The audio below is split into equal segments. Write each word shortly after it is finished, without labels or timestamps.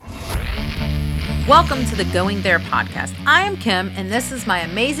Welcome to the Going There podcast. I am Kim, and this is my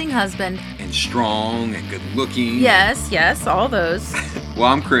amazing husband. And strong and good looking. Yes, all those. Well,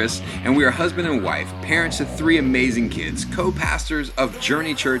 I'm Chris, and we are husband and wife, parents of 3 amazing kids, co-pastors of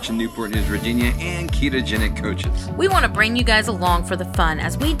Journey Church in Newport News, Virginia, and ketogenic coaches. We want to bring you guys along for the fun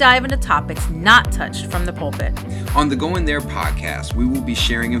as we dive into topics not touched from the pulpit. On the Going There podcast, we will be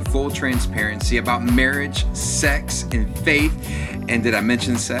sharing in full transparency about marriage, sex, and faith. And did I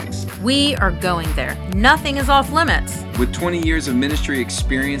mention sex? We are going there. Nothing is off limits. With 20 years of ministry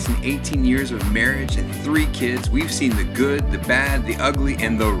experience and 18 years of marriage and 3 kids, we've seen the good, the bad, the ugly,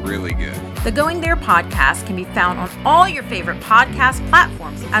 and the really good. The Going There podcast can be found on all your favorite podcast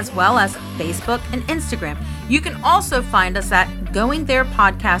platforms, as well as Facebook and Instagram. You can also find us at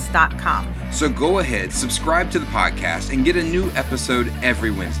goingtherepodcast.com. So go ahead, subscribe to the podcast, and get a new episode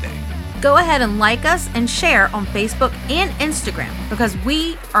every Wednesday. Go ahead and like us and share on Facebook and Instagram because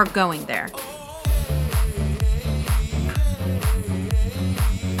we are going there.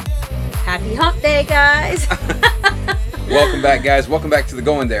 Happy hump day, guys. Welcome back, guys. Welcome back to the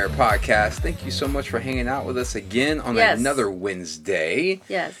Going There podcast. Thank you so much for hanging out with us again on another Wednesday.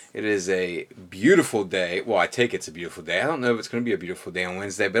 Yes. It is a beautiful day. Well, I take it's a beautiful day. I don't know if it's going to be a beautiful day on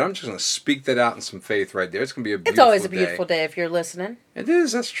Wednesday, but I'm just going to speak that out in some faith right there. It's going to be a beautiful day. It's always a beautiful day if you're listening. It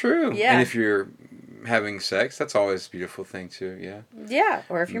is. That's true. Yeah. And if you're having sex, that's always a beautiful thing too. Yeah. Yeah.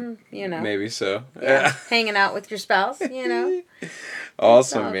 Or if you're, Maybe so. Yeah. Hanging out with your spouse,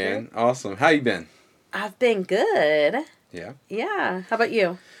 Awesome, man. Good. Awesome. How you been? I've been good. Yeah. Yeah. How about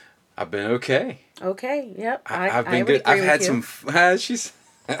you? I've been okay. Okay. Yep. I've been good. I've had some.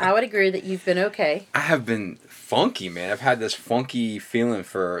 I would agree that you've been okay. I have been funky, man. I've had this funky feeling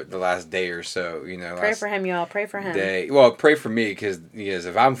for the last day or so. Pray for him, y'all. Pray for him. Well, pray for me because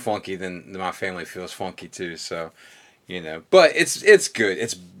if I'm funky, then my family feels funky too. So, But it's good.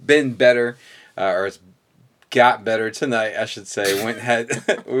 It's been better, or it's got better tonight, I should say.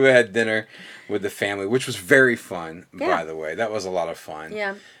 We had dinner with the family, which was very fun, by the way. That was a lot of fun.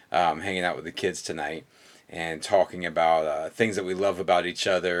 Yeah. Hanging out with the kids tonight and talking about things that we love about each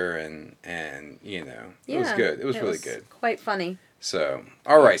other and it was good. It was really good. Quite funny. So,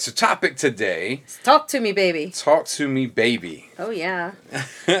 all right. So topic today. Talk to me, baby. Talk to me, baby. Oh, yeah.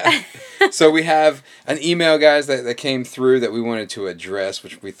 So we have an email, guys, that came through that we wanted to address,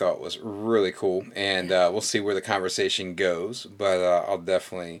 which we thought was really cool. And we'll see where the conversation goes. But I'll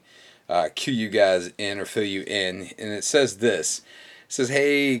definitely cue you guys in or fill you in. And it says this. It says,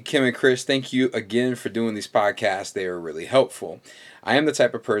 "Hey, Kim and Chris, thank you again for doing these podcasts. They are really helpful. I am the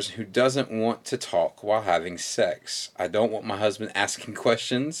type of person who doesn't want to talk while having sex. I don't want my husband asking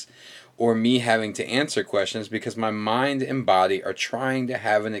questions or me having to answer questions because my mind and body are trying to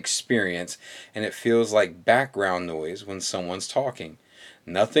have an experience and it feels like background noise when someone's talking.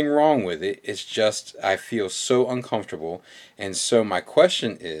 Nothing wrong with it. It's just I feel so uncomfortable. And so my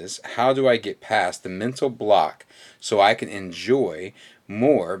question is, how do I get past the mental block so I can enjoy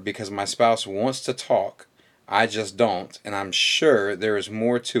more because my spouse wants to talk? I just don't, and I'm sure there is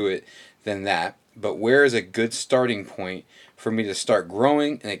more to it than that. But where is a good starting point for me to start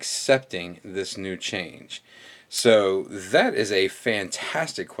growing and accepting this new change?" So that is a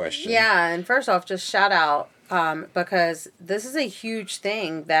fantastic question. Yeah, and first off, just shout out because this is a huge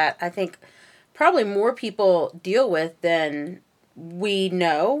thing that I think probably more people deal with than we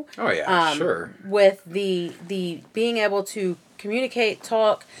know. Oh yeah, sure. With the being able to communicate,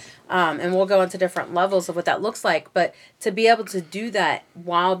 talk. And we'll go into different levels of what that looks like. But to be able to do that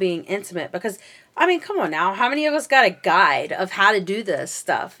while being intimate, because, come on now. How many of us got a guide of how to do this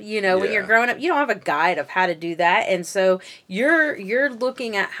stuff? When you're growing up, you don't have a guide of how to do that. And so you're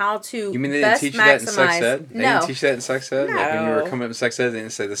looking at how to You mean they best didn't teach you that in sex maximize. ed? They No. didn't teach that in sex ed? No. Like when you were coming up in sex ed, they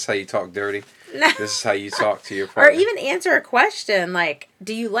didn't say this is how you talk dirty? No. This is how you talk to your Or partner? even answer a question like,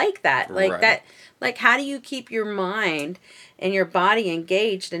 do you like that? Like Right. that. Like, how do you keep your mind and your body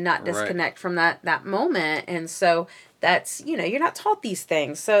engaged and not disconnect from that moment? And so that's, you're not taught these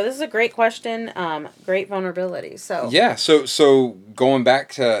things. So this is a great question, great vulnerability. So yeah, so going back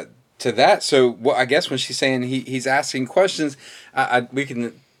to that, so I guess when she's saying he's asking questions, we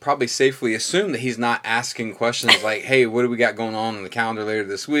can probably safely assume that he's not asking questions like, "Hey, what do we got going on the calendar later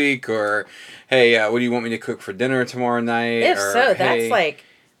this week?" Or, "Hey, what do you want me to cook for dinner tomorrow night?" If or, so, "Hey, that's like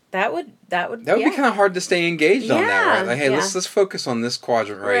that would be kind of hard to stay engaged on that, right? Like, hey, yeah. let's focus on this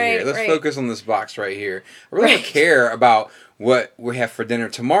quadrant right here. Let's right. focus on this box right here. I really don't care about what we have for dinner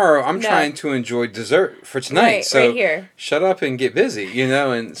tomorrow. I'm trying to enjoy dessert for tonight. Right, so right here. Shut up and get busy,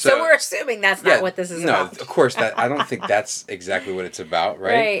 And so we're assuming that's not what this is about. No, of course I don't think that's exactly what it's about,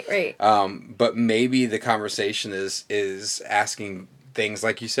 right? Right. But maybe the conversation is asking things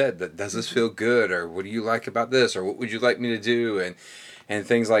like you said, that does this feel good, or what do you like about this, or what would you like me to do, and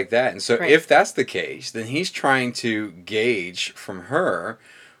things like that. And so Right. if that's the case, then he's trying to gauge from her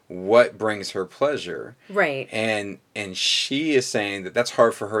what brings her pleasure. Right. And she is saying that that's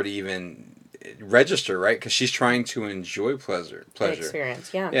hard for her to even register, right? Because she's trying to enjoy pleasure. The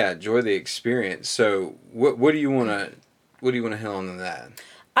experience, yeah. Yeah, enjoy the experience. So what do you want to hit on that?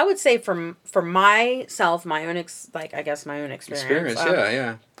 I would say for myself, my own my own experience.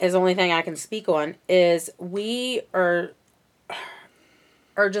 Yeah. Is the only thing I can speak on is we are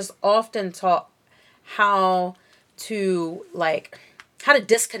just often taught how to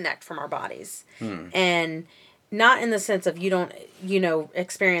disconnect from our bodies. And not in the sense of you don't,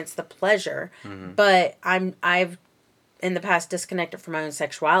 experience the pleasure, but I've in the past disconnected from my own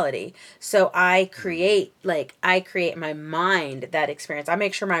sexuality. So I create my mind that experience. I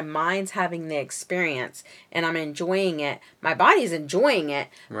make sure my mind's having the experience and I'm enjoying it. My body's enjoying it,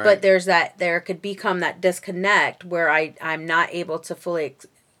 Right. but there could become that disconnect where I'm not able to fully,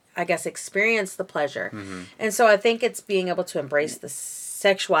 experience the pleasure. And so I think it's being able to embrace the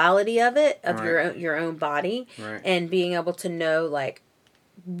sexuality of it, of Right. your own body, Right. and being able to know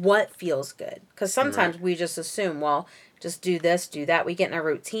what feels good. Because sometimes we just assume, well, just do this, do that. We get in a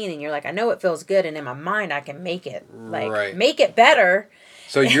routine and you're like, I know it feels good, and in my mind I can make it Right. make it better.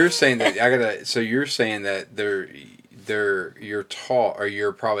 So you're saying that so you're saying that you're taught, or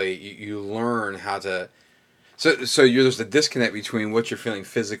you're probably you learn how to. So there's a disconnect between what you're feeling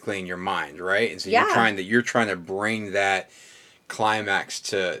physically and your mind, right? And so Yeah. you're trying to bring that climax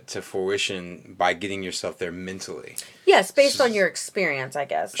to fruition by getting yourself there mentally. Yes, based on your experience, I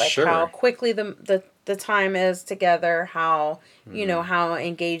guess. Sure. How quickly the time is together, how how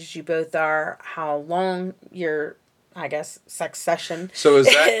engaged you both are, how long your sex session So is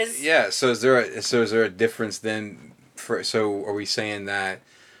that is. yeah? So is there a difference then? So are we saying that?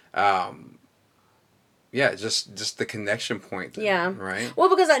 Yeah, just the connection point. Then, Yeah. Right. Well,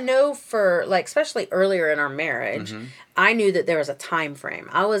 because I know for especially earlier in our marriage, Mm-hmm. I knew that there was a time frame.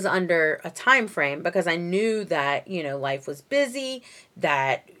 I was under a time frame because I knew that, life was busy,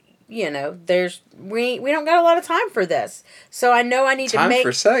 that we don't got a lot of time for this. So I know I need Time to make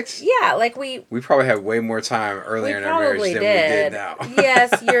for sex? Yeah, We probably had way more time earlier in our marriage probably than we did now.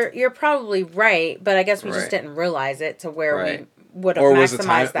 Yes, you're probably right, but I guess we just Right. didn't realize it to where Right. we would have Or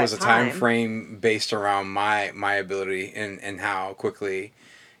maximized that was a time frame based around my ability and how quickly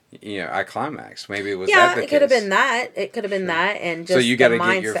I climaxed. Maybe it was that the it could have case. been that. It could have been that, and So just you the gotta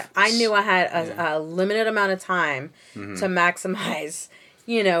mindset. get your I knew I had a limited amount of time to maximize,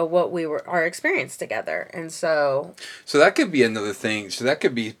 what our experience together, and so. So that could be another thing. So that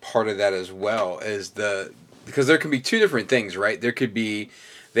could be part of that as well, because there can be two different things, right? There could be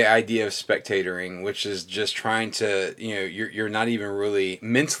the idea of spectatoring, which is just trying to, you're not even really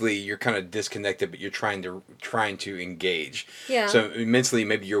mentally, you're kind of disconnected, but you're trying to engage. Yeah. So mentally,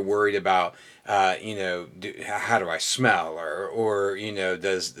 maybe you're worried about, how do I smell, or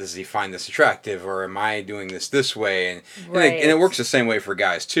does he find this attractive, or am I doing this way, and it works the same way for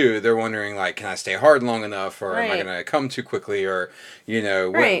guys too. They're wondering can I stay hard long enough, or am I gonna come too quickly, or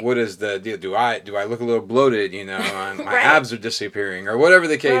what is the deal? Do I look a little bloated? My abs are disappearing, or whatever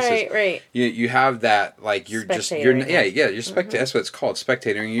the case is. Right. You have that you're Spectating. That's what it's called,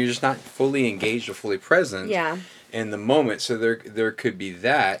 spectating. You're just not fully engaged or fully present. Yeah. In the moment. So there could be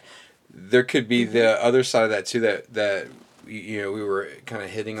that. There could be the other side of that too, that we were kind of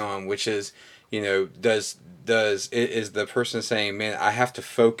hitting on, which is is the person saying, man, I have to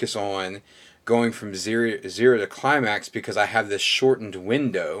focus on going from zero to climax because I have this shortened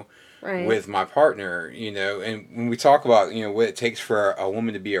window with my partner, and when we talk about what it takes for a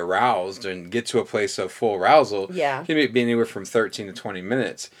woman to be aroused and get to a place of full arousal, it can be anywhere from 13 to 20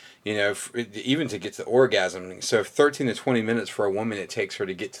 minutes. Even to get to the orgasm. So 13 to 20 minutes for a woman it takes her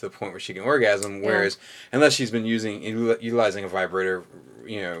to get to the point where she can orgasm. Whereas, unless she's been utilizing a vibrator,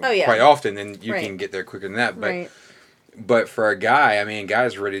 quite often, then you can get there quicker than that. But for a guy, a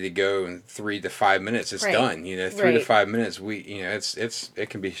guy's ready to go in 3 to 5 minutes. It's done. 3 to 5 minutes. It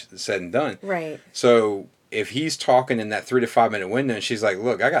can be said and done. Right. So if he's talking in that 3 to 5 minute window, and she's like,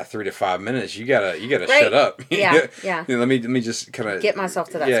 "Look, I got 3 to 5 minutes. You gotta shut up." Yeah. Let me just kind of get myself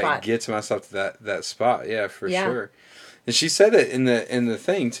to that spot. Get to myself to that spot. Yeah, for sure. And she said it in the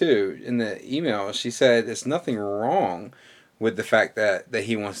thing too, in the email. She said it's nothing wrong with the fact that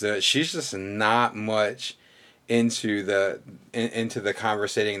he wants to do it. She's just not much into the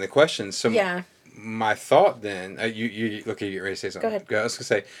conversating and the questions. So my thought then, you look, you ready to say something? Go ahead. I was gonna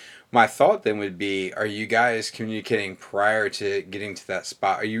say, my thought then would be: are you guys communicating prior to getting to that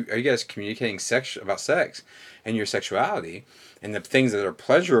spot? Are you guys communicating about sex and your sexuality? and the things that are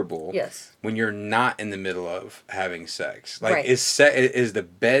pleasurable Yes. when you're not in the middle of having sex. Like, Right. is the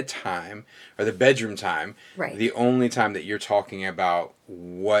bedtime or the bedroom time Right. the only time that you're talking about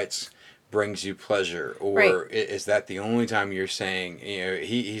what brings you pleasure, or Right. is that the only time you're saying,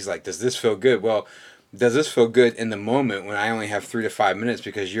 he's like, does this feel good? Well, does this feel good in the moment when I only have 3 to 5 minutes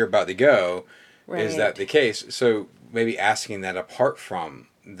because you're about to go? Is that Right. the case? So maybe asking that apart from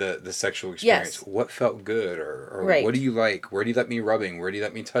the sexual experience, Yes. what felt good, or what Right. do you like? Where do you let me rubbing? Where do you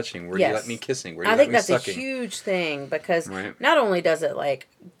let me touching? Where do you let me Yes. kissing? Where do I you let think me that's a sucking? huge thing because Right. not only does it like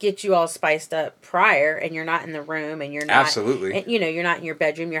get you all spiced up prior and you're not in the room and you're not Absolutely. and, you're not in your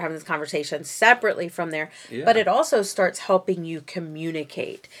bedroom, you're having this conversation separately from there, Yeah. but it also starts helping you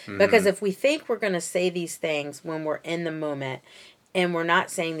communicate because if we think we're going to say these things when we're in the moment and we're not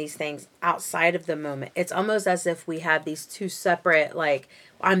saying these things outside of the moment, it's almost as if we have these two separate, like,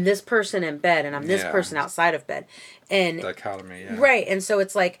 I'm this person in bed and I'm this Yeah. person outside of bed. And Dichotomy, yeah. right. And so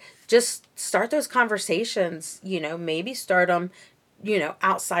it's like, just start those conversations, maybe start them,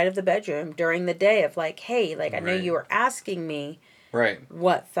 outside of the bedroom during the day of like, hey, like, I know Right. you were asking me Right.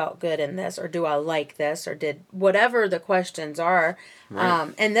 what felt good in this, or do I like this, or did whatever the questions are. Right.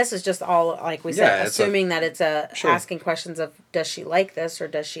 And this is just all, like we Yeah, said, it's a- assuming that it's Sure. asking questions of, does she like this or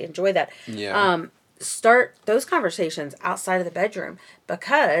does she enjoy that? Yeah. Start those conversations outside of the bedroom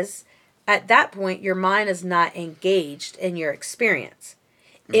because at that point your mind is not engaged in your experience.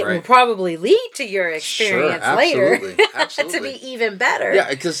 It will Right. probably lead to your experience later absolutely. to Absolutely. be even better. Yeah,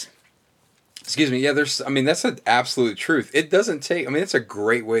 because, excuse me, yeah, that's an absolute truth. It doesn't take, it's a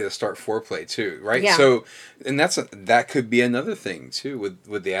great way to start foreplay too, right? Yeah. So, and that could be another thing too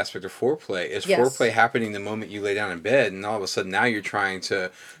with the aspect of foreplay. Is Yes. foreplay happening the moment you lay down in bed, and all of a sudden now you're trying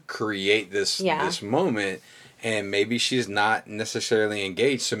to create this moment, and maybe she's not necessarily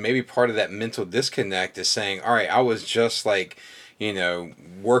engaged. So maybe part of that mental disconnect is saying, all right, I was just like,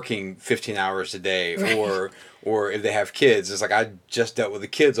 working 15 hours a day, Right. or if they have kids, it's like, I just dealt with the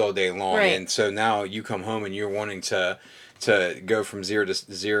kids all day long. Right. And so now you come home and you're wanting to go from zero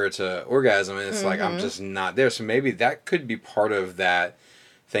to orgasm, and it's like, I'm just not there. So maybe that could be part of that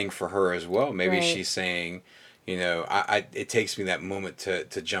thing for her as well. Maybe Right. she's saying, it takes me that moment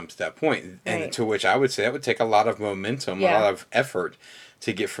to jump to that point. And Right. to which I would say that would take a lot of momentum, a Yeah. lot of effort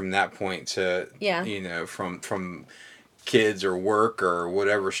to get from that point to, from kids or work or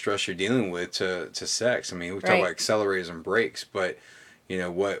whatever stress you're dealing with to sex. We talk about accelerators and brakes, but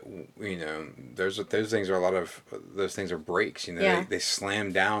those things are those things are brakes. They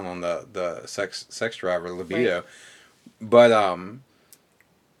slam down on the sex drive or libido. Right.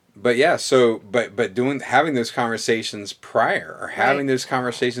 But yeah, so but having those conversations prior, or having those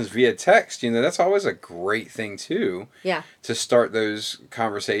conversations via text, that's always a great thing too. Yeah. To start those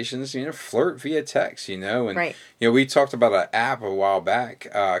conversations, flirt via text, and Right. we talked about an app a while back,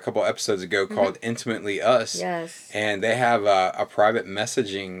 a couple episodes ago, called Intimately Us. Yes. And they have a private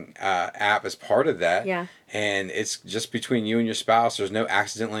messaging app as part of that. Yeah. And it's just between you and your spouse. There's no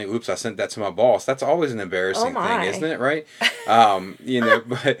accidentally, oops, I sent that to my boss. That's always an embarrassing thing, isn't it? Right?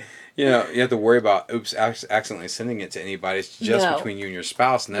 But you have to worry about, oops, accidentally sending it to anybody. It's just between you and your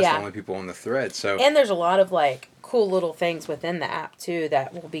spouse, and that's the only people on the thread. So, and there's a lot of like cool little things within the app too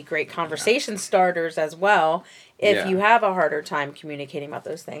that will be great conversation starters as well. If you have a harder time communicating about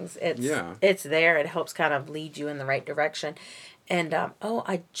those things, it's there. It helps kind of lead you in the right direction. And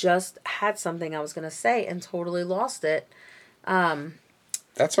I just had something I was going to say and totally lost it.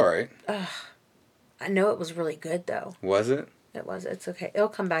 That's all right. I know it was really good though. Was it? It was. It's okay. It'll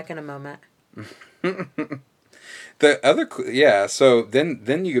come back in a moment. The other, so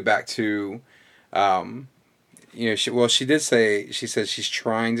then you go back to, she did say, she said she's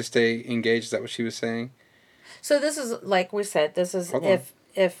trying to stay engaged. Is that what she was saying? So this is, like we said, this is Hold on.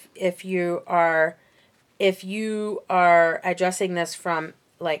 if you are addressing this from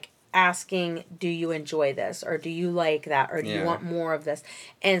like asking, do you enjoy this, or do you like that, or do you want more of this?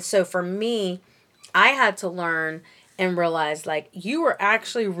 And so for me, I had to learn and realize, like, you were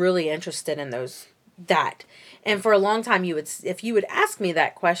actually really interested in that. And for a long time, if you would ask me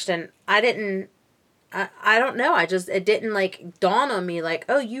that question, I don't know. It didn't like dawn on me like,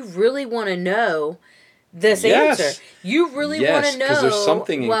 oh, you really want to know this answer. You really want to know there's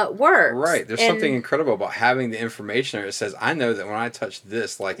something what works. Right. There's something incredible about having the information there. It says, I know that when I touch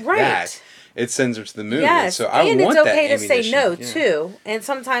this that, it sends her to the moon. Yes, and so I want it's that okay to say no ammunition. too. And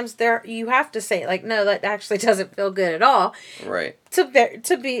sometimes you have to say like, no, that actually doesn't feel good at all. Right.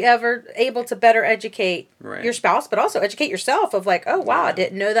 To be ever able to better educate your spouse, but also educate yourself of like, oh wow, I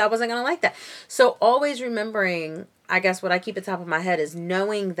didn't know that I wasn't gonna like that. So always remembering, I guess what I keep at the top of my head is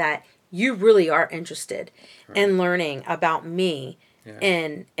knowing that you really are interested Right. in learning about me, Yeah.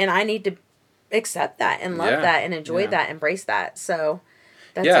 and I need to accept that and love Yeah. that and enjoy Yeah. that, embrace that. So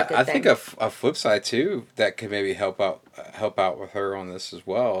that's Yeah, a good I thing. think a flip side too that could maybe help out with her on this as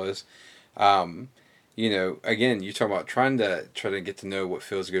well is, um, again, you talk about try to get to know what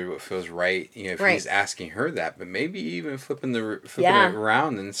feels good, what feels right. If Right. he's asking her that, but maybe even flipping Yeah. it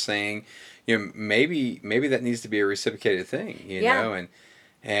around and saying, maybe that needs to be a reciprocated thing. Yeah.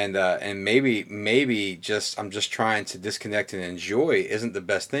 And maybe just I'm just trying to disconnect and enjoy isn't the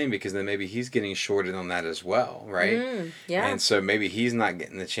best thing, because then maybe he's getting shorted on that as well, right? Yeah. And so maybe he's not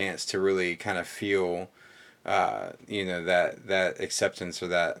getting the chance to really kind of feel, that acceptance or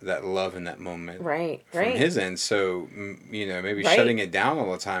that love in that moment Right. from Right. his end. So maybe Right. shutting it down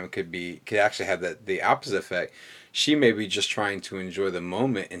all the time could actually have the opposite effect. She may be just trying to enjoy the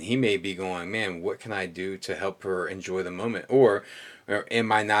moment, and he may be going, man, what can I do to help her enjoy the moment? Or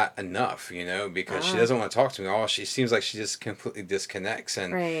am I not enough? Because she doesn't want to talk to me. She seems like she just completely disconnects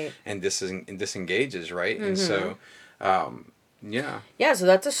and Right. and disengages, right? And so, yeah, Yeah, so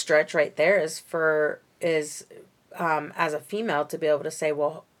that's a stretch right there as a female to be able to say,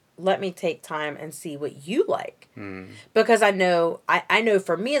 well, let me take time and see what you like. Because I know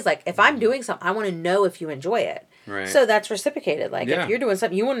for me, it's like, if I'm doing something, I want to know if you enjoy it. right. So that's reciprocated. Like, Yeah. if you're doing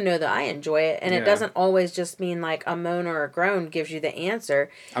something, you want to know that I enjoy it. And Yeah. it doesn't always just mean like a moan or a groan gives you the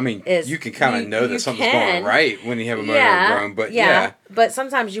answer. I mean, is you can kind of know you that something's can. going right when you have a moan or a groan, but yeah. But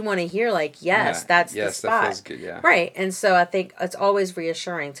sometimes you want to hear like, yes, Yeah. that's Yes, the spot. that feels good, yeah. Right. And so I think it's always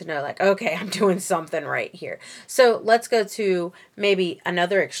reassuring to know like, okay, I'm doing something right here. So let's go to maybe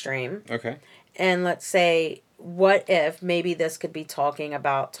another extreme. Okay. And let's say, what if maybe this could be talking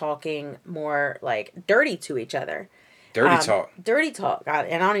more like dirty to each other? Dirty talk. Dirty talk.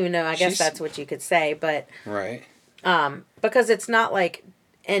 And I don't even know, I guess that's what you could say, but Right. because it's not like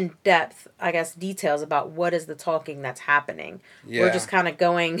in depth, I guess, details about what is the talking that's happening. Yeah. We're just kind of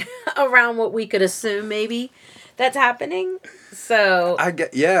going around what we could assume maybe that's happening. So I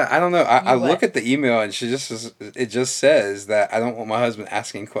don't know. I what? look at the email and it just says that I don't want my husband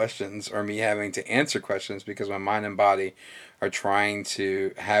asking questions or me having to answer questions because my mind and body are trying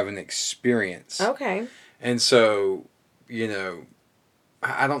to have an experience. Okay. And so,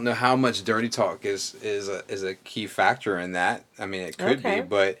 I don't know how much dirty talk is a key factor in that. I mean, it could Okay. be,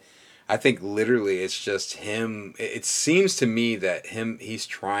 but I think literally it's just him. It seems to me that he's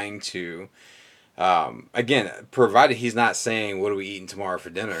trying to, again, provided he's not saying, what are we eating tomorrow for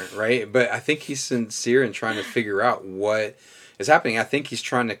dinner, right? But I think he's sincere in trying to figure out what is happening. I think he's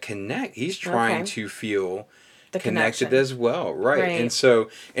trying to connect. He's trying to feel The connected connection. as well, right? Right. And so,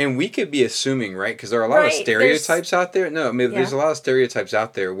 and we could be assuming, right? Because there are a lot of Right, stereotypes out there. No, I mean, there's Yeah. a lot of stereotypes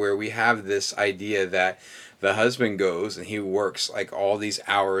out there where we have this idea that the husband goes and he works like all these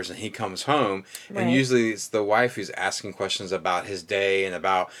hours and he comes home, Right. and usually it's the wife who's asking questions about his day and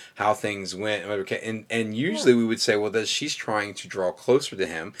about how things went. And usually we would say, well, that she's trying to draw closer to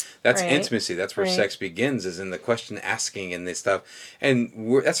him. That's Right. intimacy. That's where Right. sex begins, is in the question asking and this stuff. And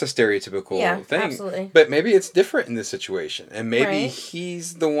that's a stereotypical thing. Absolutely. But maybe it's different in this situation, and maybe Right.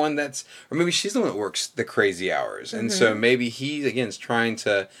 he's the one or maybe she's the one that works the crazy hours, and Mm-hmm. so maybe he again is trying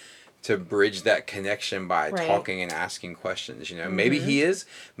to bridge that connection by Right. talking and asking questions. Maybe he is.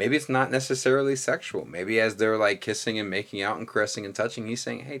 Maybe it's not necessarily sexual. Maybe as they're like kissing and making out and caressing and touching, he's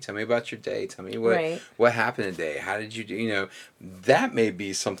saying, "Hey, tell me about your day. Tell me what happened today. How did you do?" That may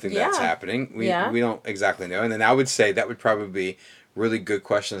be something that's Yeah. happening. We Yeah. we don't exactly know. And then I would say that would probably be really good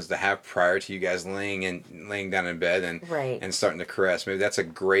questions to have prior to you guys laying down in bed Right. and starting to caress. Maybe that's a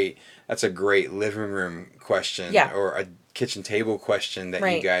great living room question, Yeah. or a kitchen table question that you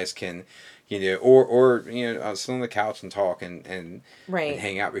Right. guys can, or sit on the couch and talk and Right.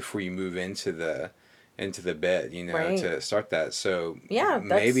 hang out before you move into the bed, Right. to start that. So Yeah,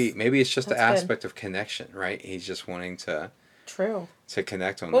 maybe it's just the that's good. aspect of connection, right? He's just wanting to True.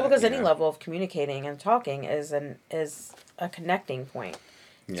 connect on Well, that. because any level of communicating and talking is a connecting point.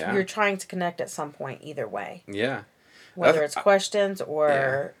 Yeah. You're trying to connect at some point either way. Yeah. Whether it's questions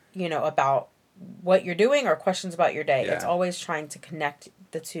or, about what you're doing or questions about your day. Yeah. It's always trying to connect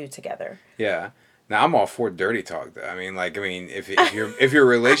the two together. Yeah. Now I'm all for dirty talk though. I mean, if your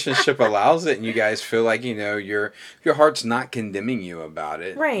relationship allows it and you guys feel like, your heart's not condemning you about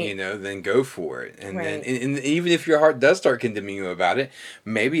it, Right. then go for it. And Right. then and even if your heart does start condemning you about it,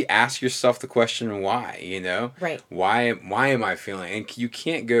 maybe ask yourself the question why, Right. Why am I feeling? And you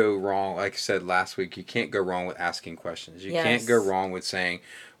can't go wrong, like I said last week, you can't go wrong with asking questions. You can't go Yes. wrong with saying,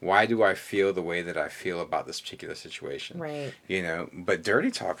 why do I feel the way that I feel about this particular situation? Right. But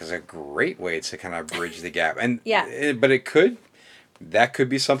dirty talk is a great way to kind of bridge the gap. And Yeah. but it could that could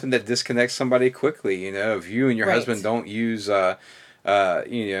be something that disconnects somebody quickly. You know, if you and your Right. husband don't use, you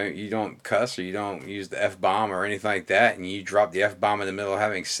know, you don't cuss or you don't use the F-bomb or anything like that, and you drop the F-bomb in the middle of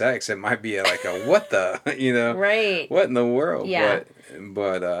having sex, it might be like a what the, you know, Right. what in the world? Yeah.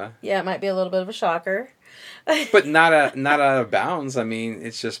 But Yeah, it might be a little bit of a shocker. but not out of bounds. I mean,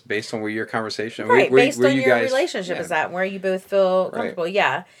 it's just based on where your conversation, Right, based where on you your guys, relationship yeah, is at, where you both feel right, comfortable.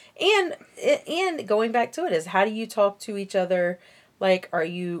 Yeah. And going back to it is, how do you talk to each other? Like, are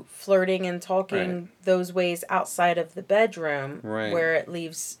you flirting and right, talking those ways outside of the bedroom, right. where it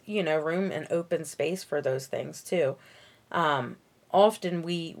leaves, room and open space for those things too? Um, Often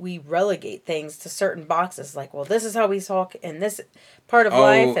we relegate things to certain boxes, like, well, this is how we talk in this part of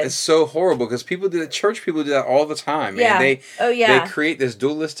life, Oh, and it's so horrible because people do that. Church people do that all the time, man. yeah. Oh They yeah. create this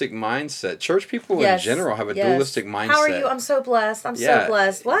dualistic mindset. Church people in Yes. general have a Yes. dualistic How are you? mindset. I'm so blessed. I'm so Yeah,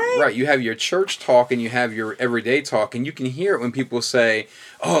 blessed. What? right. You have your church talk and you have your everyday talk, and you can hear it when people say,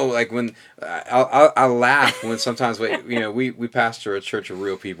 "Oh, like when I laugh when sometimes we pastor a church of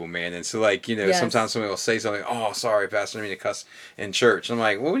real people, man, and so like Yes. sometimes somebody will say something, oh, sorry, pastor, I didn't mean to cuss in church. I'm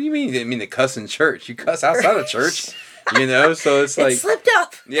like, well, what do you mean you didn't mean to cuss in church? You cuss outside of church, so it's It like. slipped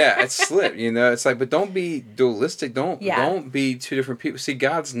up. Yeah, it's slipped, It's like, but don't be dualistic. Yeah. Don't be two different people. See,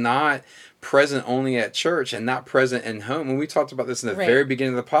 God's not present only at church and not present in home. When we talked about this in the Right. very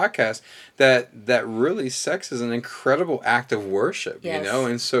beginning of the podcast, that really sex is an incredible act of worship, Yes.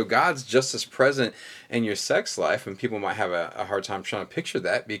 And so God's just as present in your sex life, and people might have a hard time trying to picture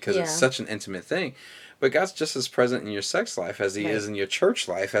that because it's Yeah. such an intimate thing. But God's just as present in your sex life as he Right. is in your church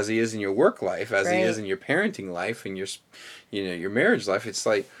life, as he is in your work life, as he is Right. in your parenting life and your marriage life. It's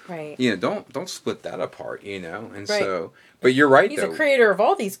like, Right. don't split that apart, And Right. so, but you're right He's though. a creator of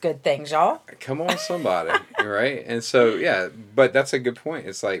all these good things, y'all. Come on, somebody, right? And so, yeah, but that's a good point.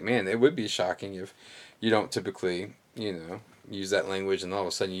 It's like, man, it would be shocking if you don't typically, use that language, and all of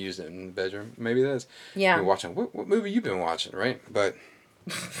a sudden you use it in the bedroom. Maybe that's Yeah. you're watching. What movie you been watching, right? But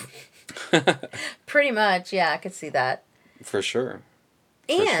Pretty much, yeah, I could see that. for sure.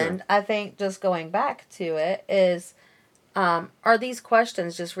 And sure. I think just going back to it is, are these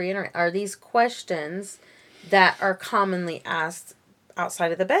questions, just reiterate, are these questions that are commonly asked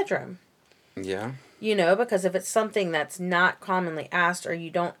outside of the bedroom? Yeah. Because if it's something that's not commonly asked, or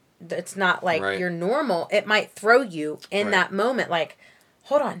it's not like Right. you're normal, it might throw you in Right. that moment, like,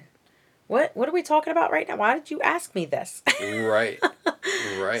 hold on, what are we talking about right now? Why did you ask me this? Right.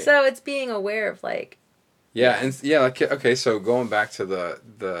 Right. So it's being aware of, like, Yeah, and like, okay, so going back to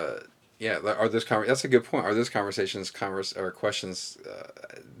are those that's a good point. Are those or questions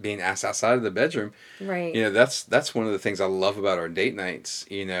being asked outside of the bedroom? right. That's one of the things I love about our date nights.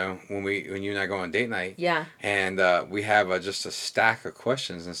 When you and I go on date night, Yeah. and we have just a stack of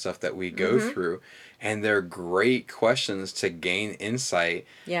questions and stuff that we go Mm-hmm. through, and they're great questions to gain insight,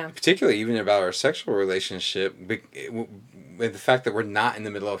 Yeah. particularly even about our sexual relationship. With the fact that we're not in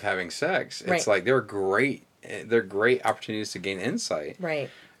the middle of having sex, Right. it's like they're great opportunities to gain insight, Right.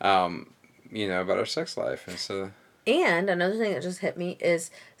 about our sex life. And so, And another thing that just hit me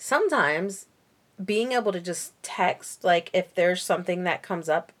is sometimes being able to just text, like, if there's something that comes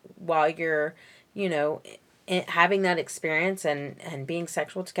up while you're, having that experience and being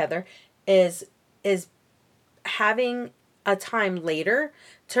sexual together, is having a time later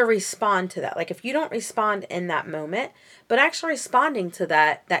to respond to that. Like, if you don't respond in that moment, but actually responding to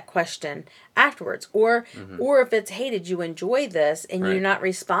that question afterwards, or if it's, hey, did you enjoy this, and Right. you're not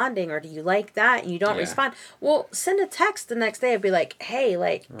responding, or do you like that, and you don't Yeah. respond, well, send a text the next day and be like, hey,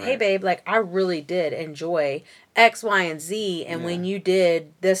 hey, Right. babe, like, I really did enjoy X, Y, and Z, and when Yeah. you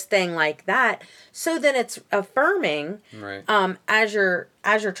did this thing like that. So then it's affirming, right. as you're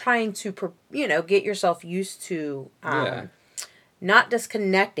trying to get yourself used to Yeah. not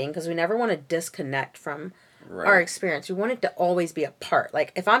disconnecting, because we never want to disconnect from Right. our experience. We want it to always be a part.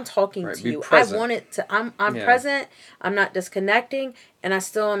 Like, if I'm talking Right, to be you, present. I want it to, I'm Yeah. present, I'm not disconnecting, and I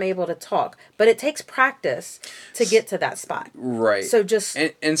still am able to talk. But it takes practice to get to that spot. Right. So just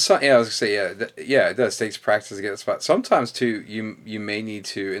and so, yeah, I was gonna say, it does takes practice to get the spot. Sometimes too, you may need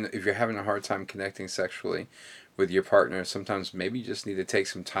to, and if you're having a hard time connecting sexually with your partner, sometimes maybe you just need to take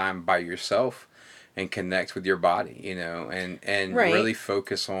some time by yourself and connect with your body, and Right. really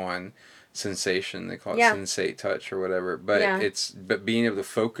focus on sensation. They call it Yeah. sensate touch or whatever. But Yeah. but being able to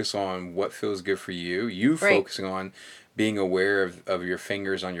focus on what feels good for you. Right. Focusing on being aware of your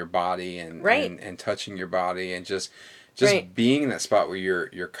fingers on your body and Right. and touching your body and just Right. being in that spot where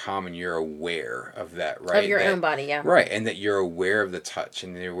you're calm and you're aware of that, right? of your That- own body, yeah. Right, and that you're aware of the touch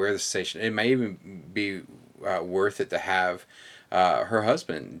and you're aware of the sensation. It may even be worth it to have her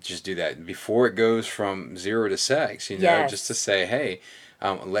husband just do that before it goes from 0 to sex. You know, Yes. just to say, hey,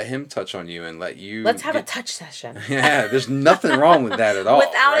 let him touch on you and let you. Let's have a touch session. Yeah, there's nothing wrong with that at all.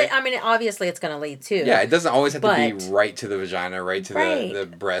 Without right? it, I mean, obviously it's going to lead to. Yeah, it doesn't always have to be But- right to the vagina, right to Right. the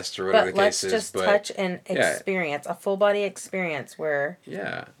breast or whatever But the let's case is. just But touch and yeah. experience a full body experience where.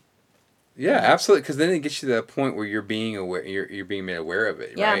 yeah. Yeah, absolutely. Because then it gets you to that point where you're being aware, you're being made aware of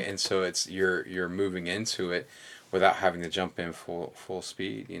it, Yeah. right? And so it's you're moving into it without having to jump in full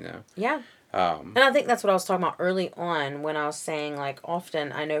speed, you know. Yeah. Um, And I think that's what I was talking about early on when I was saying, like,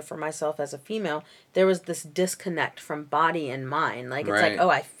 often I know for myself as a female, there was this disconnect from body and mind. Like, it's Right. like, oh,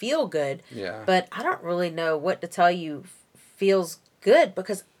 I feel good, yeah. but I don't really know what to tell you feels good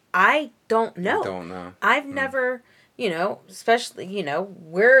because I don't know. I don't know. I've never, especially,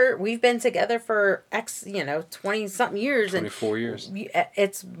 we've been together for 20 something years. 24 years.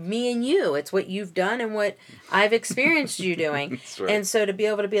 It's me and you. It's what you've done and what I've experienced you doing. That's right. And so to be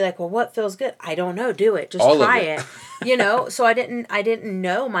able to be like, well, what feels good? I don't know. Do it. Just All of try it. it. So I didn't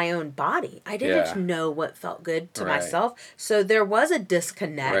know my own body. I didn't Yeah. know what felt good to Right. myself. So there was a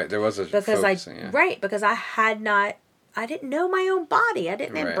disconnect. Right, there was a because focusing, yeah. because I didn't know my own body. I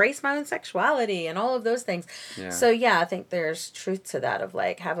didn't Right. embrace my own sexuality and all of those things. Yeah. So yeah, I think there's truth to that of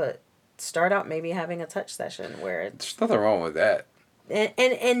like start out maybe having a touch session where it's There's nothing wrong with that.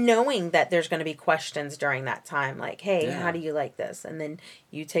 and knowing that there's going to be questions during that time like, hey, Yeah. how do you like this? And then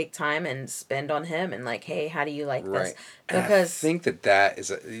you take time and spend on him and like, hey, how do you like Right. this? And Because I think that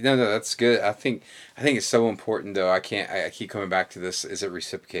is no, that's good. I think it's so important though. I keep coming back to this. Is it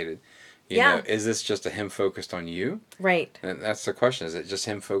reciprocated? You Yeah. know, is this just a him focused on you? right. And that's the question. Is it just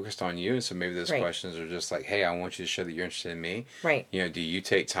him focused on you? And so maybe those Right. questions are just like, hey, I want you to show that you're interested in me. Right. You know, do you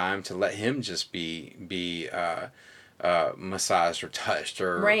take time to let him just be massaged or touched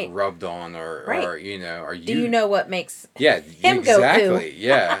or Right. rubbed on or Right. are you Do you know what makes yeah him go, exactly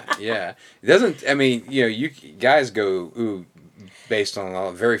yeah it doesn't I mean you guys go ooh based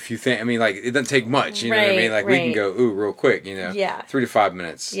on very few things. I mean, like, it doesn't take much, you know what I mean? Right, Like, we can right. go, ooh, real quick, you know? Yeah. 3 to 5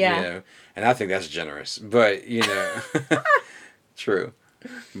 minutes, Yeah. you know? And I think that's generous. But, you know, true.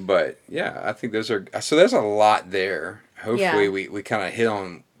 But, yeah, I think there's a lot there. Hopefully, Yeah. we kind of hit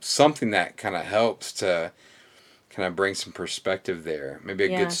on something that kind of helps to kind of bring some perspective there. Maybe a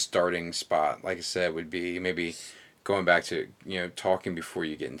Yeah. good starting spot, like I said, would be maybe going back to, talking before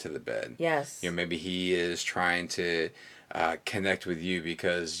you get into the bed. Yes. Maybe he is trying to connect with you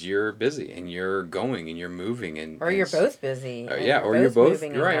because you're busy and you're going and you're moving Or you're both busy. and or you're both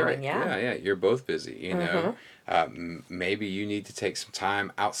moving and right, going, right. Yeah, you're both busy. You know, Mm-hmm. maybe you need to take some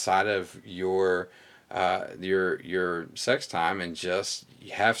time outside of your sex time and just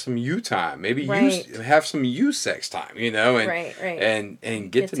have some you time. Maybe Right. have some you sex time. You know, and Right, right.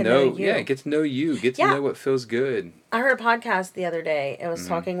 and get to know know you. get to know you. Get to Yeah. know what feels good. I heard a podcast the other day. It Mm-hmm. was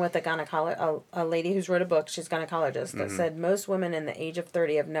talking with a gynecologist, a lady who's wrote a book. She's a gynecologist that Mm-hmm. said most women in the age of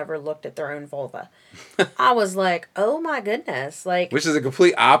 30 have never looked at their own vulva. I was like, oh my goodness, like. Which is a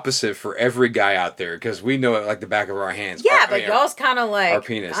complete opposite for every guy out there because we know it like the back of our hands. Yeah, I but mean, y'all's kind of like. our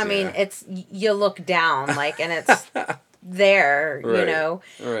penis, I mean, yeah. it's you look down like, and it's there, you Right. know.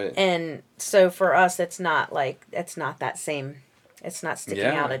 Right. And so for us, it's not that same. It's not sticking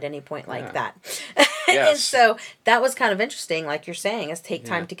Yeah. out at any point like Yeah. that. Yes. And so that was kind of interesting, like you're saying, is take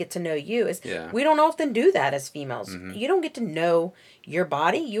time Yeah. to get to know you. Yeah. We don't often do that as females. Mm-hmm. You don't get to know your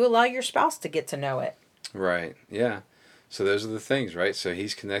body. You allow your spouse to get to know it. Right. Yeah. So those are the things, right? So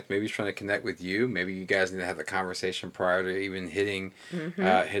maybe he's trying to connect with you. Maybe you guys need to have the conversation prior to even hitting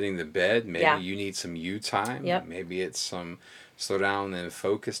the bed. Maybe Yeah. you need some you time. Yep. Maybe it's some slow down and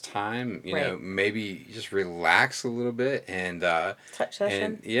focus time. You know, Right. maybe just relax a little bit and Touch session.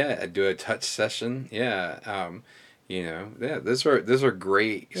 and yeah, do a touch session. Yeah. Those are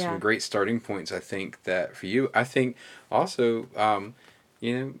great Yeah. some great starting points. I think that for you. I think also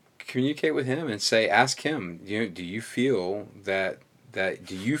communicate with him and ask him, do you feel that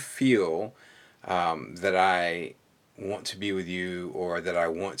I want to be with you or that I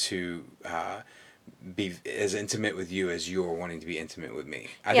want to be as intimate with you as you are wanting to be intimate with me?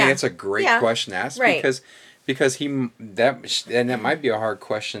 I Yeah. think that's a great Yeah. question to ask Right. because that might be a hard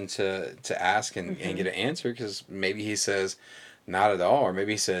question to ask and get an answer because maybe he says not at all or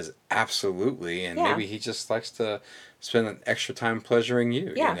maybe he says absolutely and Yeah. maybe he just likes to spend an extra time pleasuring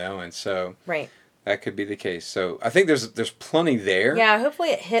you, Yeah. and so Right. that could be the case. So I think there's plenty there. Yeah, hopefully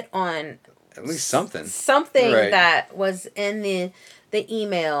it hit on At least something. something Right. that was in the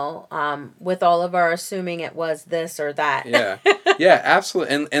email with all of our assuming it was this or that. Yeah. Yeah,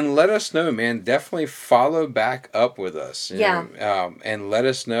 absolutely. And let us know, man. Definitely follow back up with us. you Yeah. know, and let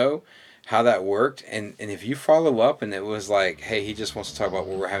us know how that worked, and if you follow up and it was like, hey, he just wants to talk about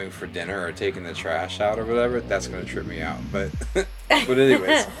what we're having for dinner or taking the trash out or whatever, that's going to trip me out. But but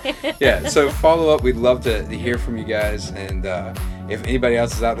anyways, yeah, so follow up. We'd love to hear from you guys, and if anybody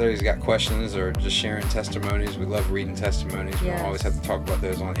else is out there who's got questions or just sharing testimonies, we love reading testimonies. We don't always have to talk about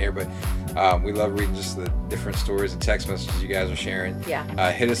those on air, but we love reading just the different stories and text messages you guys are sharing.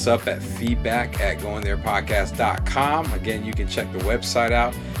 Hit us up at feedback@goingtherepodcast.com. Again, you can check the website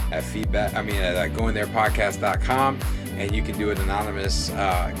out at goingtherepodcast.com, and you can do an anonymous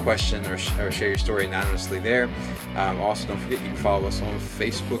question or share your story anonymously there. Also, don't forget, you can follow us on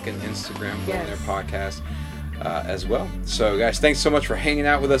Facebook and Instagram, Going There Podcast, as well. So, guys, thanks so much for hanging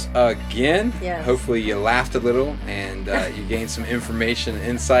out with us again. Hopefully you laughed a little and you gained some information and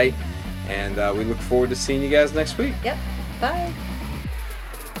insight, and we look forward to seeing you guys next week. Bye.